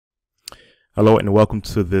Hello and welcome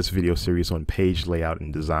to this video series on page layout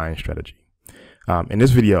and design strategy. In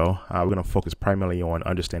this video, we're going to focus primarily on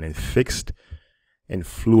understanding fixed and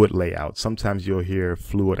fluid layout. Sometimes you'll hear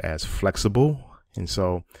fluid as flexible. And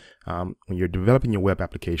so when you're developing your web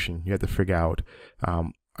application, you have to figure out, are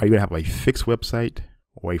you going to have a fixed website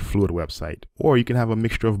or a fluid website? Or you can have a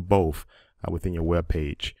mixture of both within your web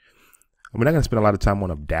page. We're not going to spend a lot of time on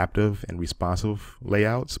adaptive and responsive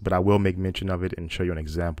layouts, but I will make mention of it and show you an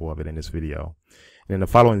example of it in this video. And in the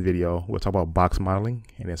following video, we'll talk about box modeling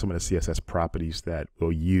and then some of the CSS properties that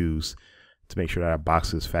we'll use to make sure that our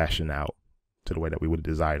boxes fashion out to the way that we would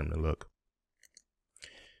desire them to look.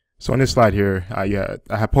 So on this slide here, I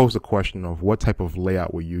have posed a question of what type of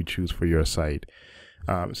layout will you choose for your site.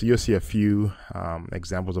 So you'll see a few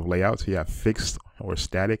examples of layouts. You have fixed or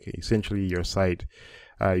static. Essentially, your site,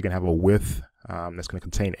 you're going to have a width that's going to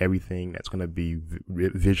contain everything that's going to be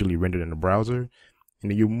visually rendered in the browser.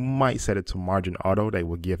 And then you might set it to margin auto. That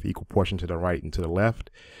will give equal portion to the right and to the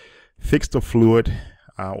left. Fixed or fluid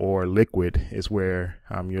or liquid is where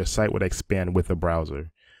your site would expand with the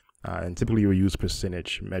browser. And typically you'll use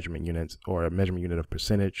percentage measurement units or a measurement unit of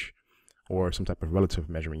percentage or some type of relative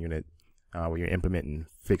measurement unit when you're implementing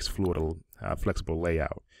fixed, fluid, or flexible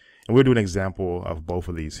layout. And we'll do an example of both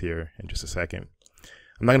of these here in just a second.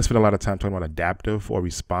 I'm not going to spend a lot of time talking about adaptive or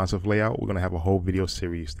responsive layout. We're going to have a whole video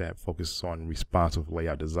series that focuses on responsive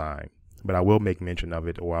layout design. But I will make mention of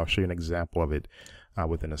it, or I'll show you an example of it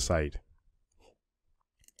within the site.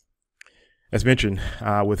 As mentioned,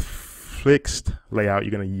 with fixed layout,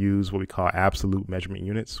 you're going to use what we call absolute measurement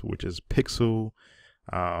units, which is pixel.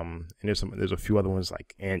 And there's a few other ones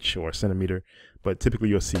like inch or centimeter, but typically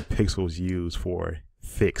you'll see pixels used for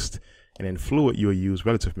fixed. And in fluid, you'll use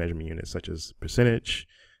relative measurement units such as percentage,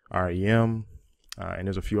 REM, and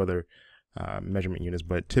there's a few other measurement units,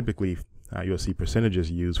 but typically you'll see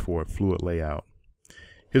percentages used for fluid layout.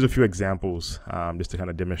 Here's a few examples just to kind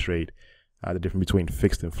of demonstrate the difference between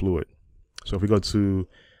fixed and fluid. So if we go to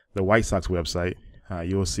the White Sox website,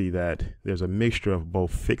 you'll see that there's a mixture of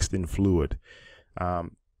both fixed and fluid.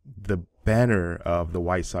 The banner of the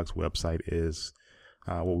White Sox website is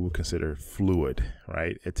what we would consider fluid,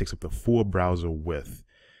 right? It takes up the full browser width.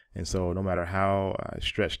 And so no matter how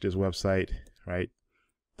stretched this website, right,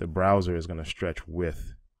 the browser is going to stretch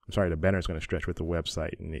with, the banner is going to stretch with the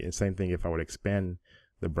website. And the same thing if I would expand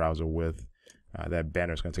the browser width, that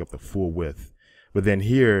banner is going to take up the full width. But then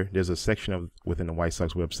here, there's a section within the White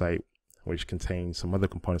Sox website which contains some other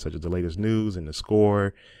components such as the latest news and the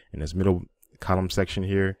score and this middle column section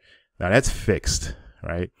here. Now that's fixed,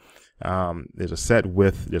 right? There's a set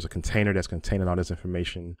width, there's a container that's containing all this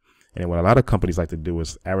information. And what a lot of companies like to do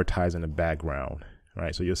is advertise in the background,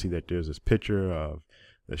 right? So you'll see that there's this picture of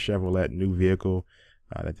the Chevrolet new vehicle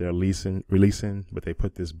that they're releasing, but they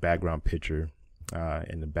put this background picture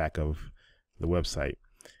in the back of the website.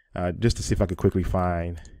 Just to see if I could quickly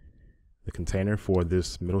find the container for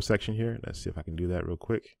this middle section here. Let's see if I can do that real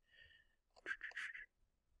quick.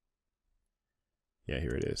 Yeah,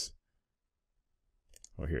 here it is.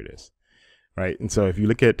 Oh, here it is. Right, and so if you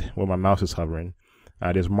look at where my mouse is hovering,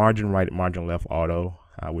 there's margin right, margin left auto,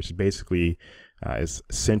 which basically is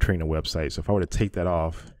centering the website. So if I were to take that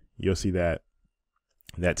off, you'll see that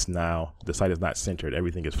that's now, the site is not centered.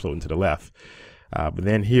 Everything is floating to the left. But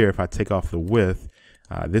then here, if I take off the width,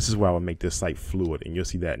 this is where I would make this site fluid. And you'll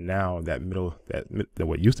see that now that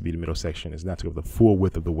what used to be the middle section is now to the full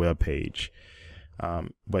width of the web page.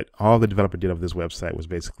 But all the developer did of this website was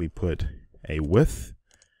basically put a width,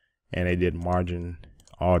 and they did margin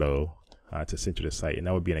auto to center the site. And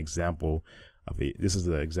that would be an example of this is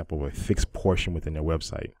the example of a fixed portion within their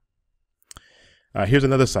website. Here's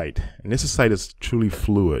another site, and this site is truly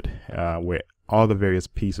fluid, where all the various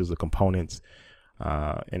pieces, the components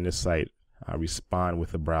in this site respond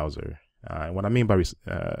with the browser. And what I mean by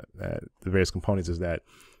the various components is that,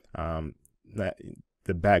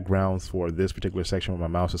 the backgrounds for this particular section where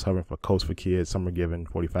my mouse is hovering for Codes for Kids, Summer Given,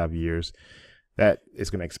 45 years, that is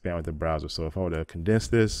going to expand with the browser. So if I were to condense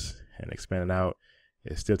this and expand it out,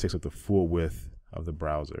 it still takes up the full width of the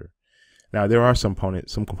browser. Now there are some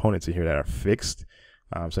components in here that are fixed,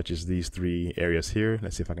 such as these three areas here.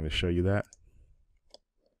 Let's see if I can just show you that.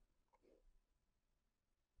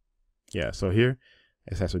 Yeah, so here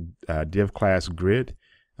it has a div class grid,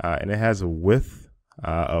 and it has a width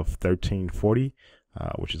of 1340,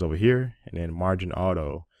 which is over here, and then margin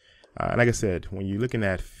auto. And like I said, when you're looking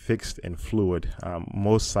at fixed and fluid,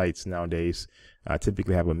 most sites nowadays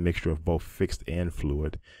typically have a mixture of both fixed and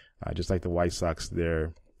fluid. Just like the White Sox,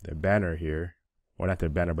 their banner here, or not their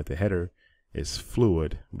banner, but the header is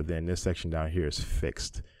fluid, but then this section down here is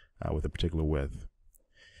fixed with a particular width.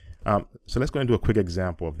 So let's go and do a quick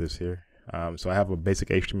example of this here. So I have a basic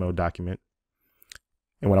HTML document.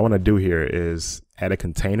 And what I want to do here is add a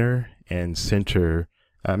container and center,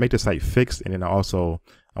 make the site fixed. And then I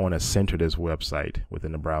want to center this website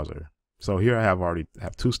within the browser. So here I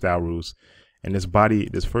have two style rules. And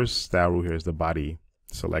this first style rule here is the body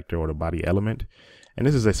selector or the body element. And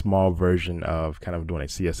this is a small version of kind of doing a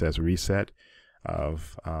CSS reset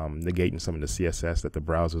of negating some of the CSS that the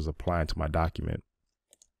browser is applying to my document.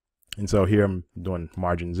 And so here I'm doing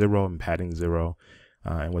margin 0 and padding 0.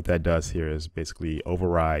 And what that does here is basically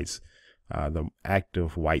overrides the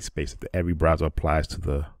active white space that every browser applies to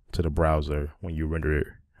the browser when you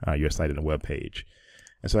render your site in a web page.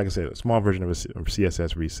 And so like I said, a small version of a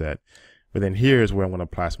CSS reset. But then here is where I'm going to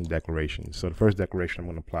apply some declarations. So the first declaration I'm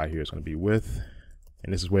going to apply here is going to be with,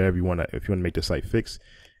 and this is wherever you want to, if you want to make the site fix,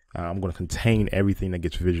 I'm going to contain everything that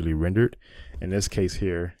gets visually rendered. In this case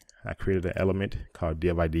here, I created an element called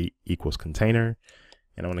div_id equals container,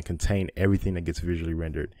 and I want to contain everything that gets visually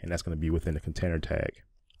rendered, and that's going to be within the container tag,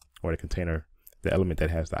 or the element that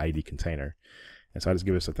has the ID container. And so I just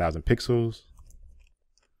give this 1,000 pixels.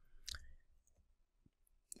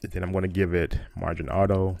 And then I'm going to give it margin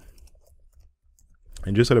auto.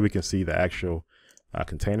 And just so that we can see the actual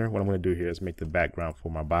container, what I'm going to do here is make the background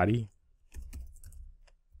for my body.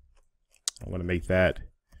 I'm going to make that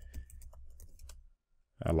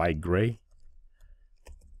a light gray.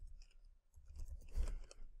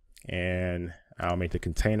 And I'll make the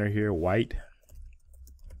container here white.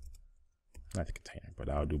 Not the container, but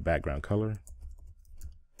I'll do background color.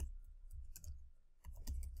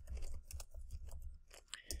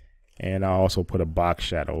 And I'll also put a box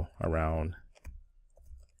shadow around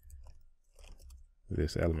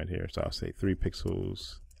this element here. So I'll say 3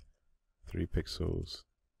 pixels, 3 pixels.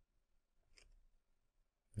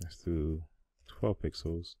 Let's do 12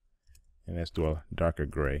 pixels, and let's do a darker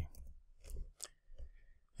gray.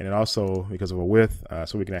 And then also, because of a width,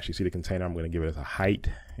 so we can actually see the container, I'm going to give it a height,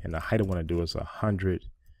 and the height I want to do is 100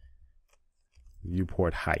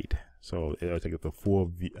 viewport height. So it'll take up the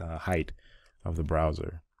full height of the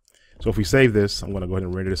browser. So if we save this, I'm going to go ahead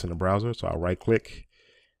and render this in the browser. So I'll right click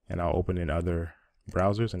and I'll open in other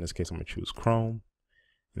browsers. In this case, I'm going to choose Chrome.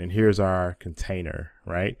 And then here's our container,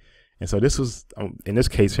 right? And so this was, in this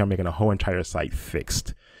case here, I'm making a whole entire site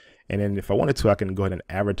fixed. And then if I wanted to, I can go ahead and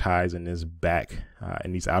advertise in this back,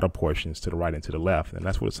 in these outer portions to the right and to the left. And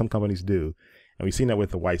that's what some companies do. And we've seen that with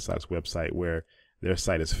the White Sox website, where their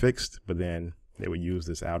site is fixed, but then they would use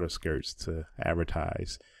this outer skirts to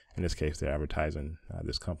advertise. In this case, they're advertising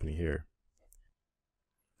this company here.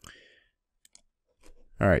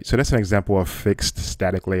 All right, so that's an example of fixed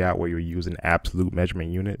static layout where you're using absolute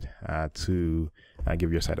measurement unit to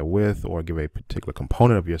give your site a width, or give a particular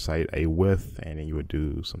component of your site a width, and then you would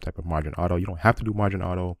do some type of margin auto. You don't have to do margin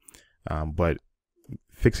auto, but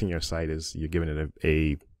fixing your site is you're giving it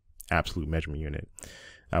a absolute measurement unit.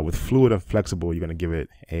 With fluid or flexible, you're going to give it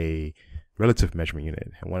a relative measurement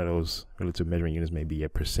unit, and one of those relative measurement units may be a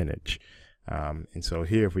percentage. And so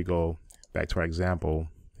here, if we go back to our example,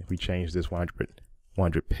 if we change this 100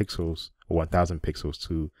 pixels or 1,000 pixels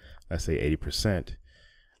to, let's say, 80%,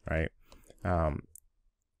 right?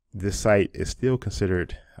 This site is still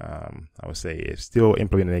considered, I would say, it's still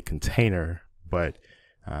implementing a container, but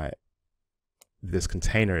this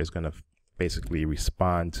container is going to basically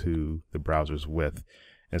respond to the browser's width.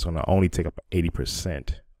 And it's going to only take up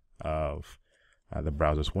 80% of the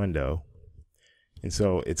browser's window. And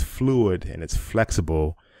so it's fluid and it's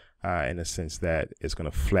flexible in the sense that it's going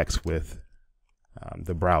to flex with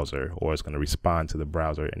the browser, or it's going to respond to the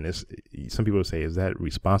browser. And this, some people say, is that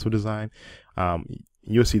responsive design?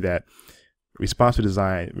 You'll see that responsive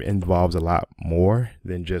design involves a lot more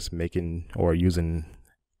than just making or using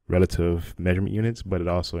relative measurement units, but it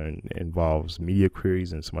also involves media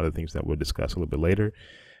queries and some other things that we'll discuss a little bit later.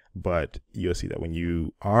 But you'll see that when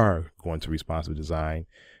you are going to responsive design,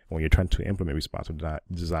 when you're trying to implement responsive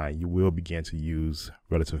design, you will begin to use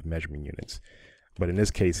relative measurement units. But in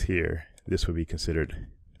this case here, this would be considered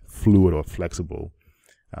fluid or flexible.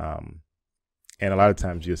 And a lot of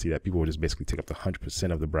times you'll see that people will just basically take up the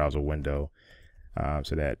 100% of the browser window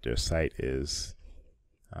so that their site is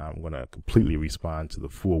going to completely respond to the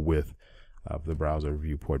full width of the browser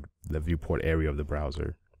viewport, the viewport area of the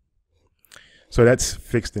browser. So that's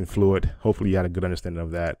fixed and fluid. Hopefully you had a good understanding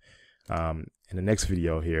of that. In the next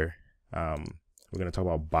video here, we're going to talk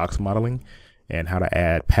about box modeling and how to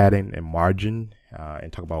add padding and margin,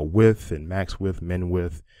 and talk about width and max width, min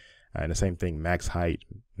width, and the same thing, max height,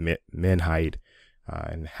 min height,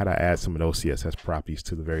 and how to add some of those CSS properties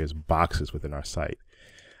to the various boxes within our site.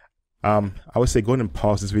 I would say go ahead and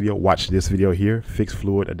pause this video, watch this video here, fixed,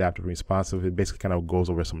 fluid, adaptive, responsive. It basically kind of goes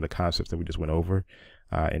over some of the concepts that we just went over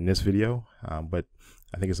in this video, but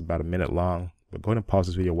I think it's about a minute long. But go ahead and pause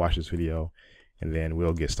this video, watch this video, and then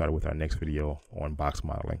we'll get started with our next video on box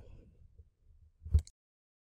modeling.